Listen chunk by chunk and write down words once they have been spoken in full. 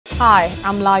Hi,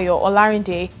 I'm Layo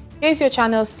Olarinde. Here's your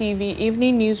Channels TV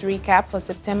evening news recap for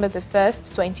September the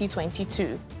 1st,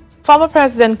 2022. Former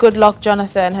President Goodluck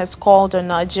Jonathan has called on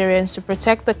Nigerians to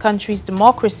protect the country's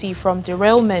democracy from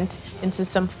derailment into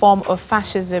some form of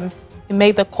fascism. He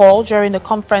made the call during the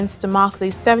conference to mark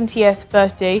the 70th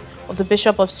birthday of the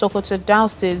Bishop of Sokoto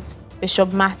Diocese,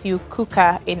 Bishop Matthew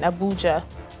Kuka, in Abuja.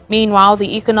 Meanwhile,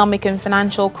 the Economic and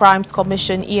Financial Crimes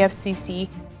Commission (EFCC)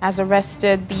 has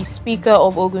arrested the Speaker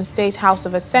of Ogun State House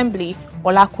of Assembly,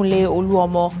 Olakunle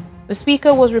Oluomo. The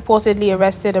Speaker was reportedly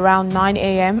arrested around 9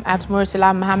 a.m. at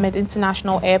Murtala Mohammed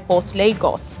International Airport,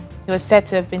 Lagos. He was said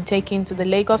to have been taken to the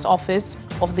Lagos office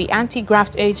of the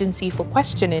Anti-Graft Agency for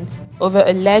questioning over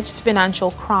alleged financial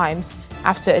crimes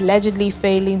after allegedly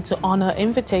failing to honor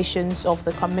invitations of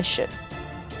the Commission.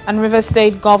 And Rivers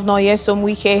State Governor Nyesom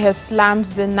Wike has slammed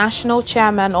the national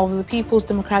chairman of the People's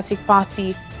Democratic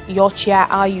Party, Iyorchia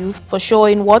Ayu, for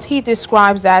showing what he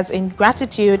describes as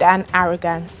ingratitude and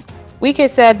arrogance. Wike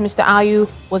said Mr. Ayu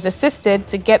was assisted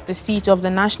to get the seat of the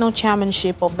national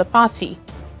chairmanship of the party.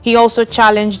 He also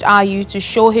challenged Ayu to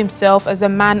show himself as a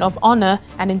man of honor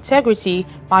and integrity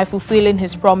by fulfilling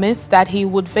his promise that he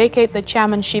would vacate the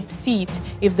chairmanship seat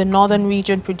if the northern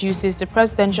region produces the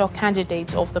presidential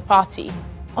candidate of the party.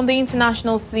 On the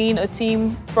international scene, a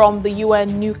team from the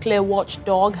UN nuclear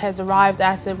watchdog has arrived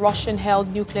at a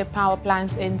Russian-held nuclear power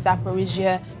plant in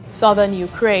Zaporizhia, southern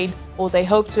Ukraine, where they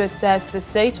hope to assess the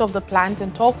state of the plant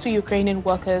and talk to Ukrainian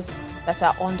workers that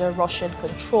are under Russian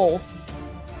control.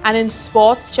 And in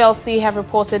sports, Chelsea have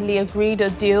reportedly agreed a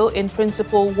deal in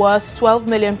principle worth £12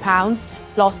 million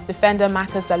plus defender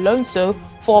Marcos Alonso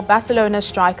for Barcelona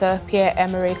striker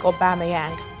Pierre-Emerick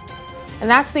Aubameyang. And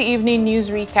that's the evening news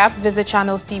recap. Visit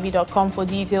channelstv.com for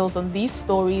details on these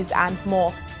stories and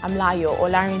more. I'm Layo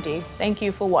Olarinde. Thank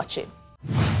you for watching.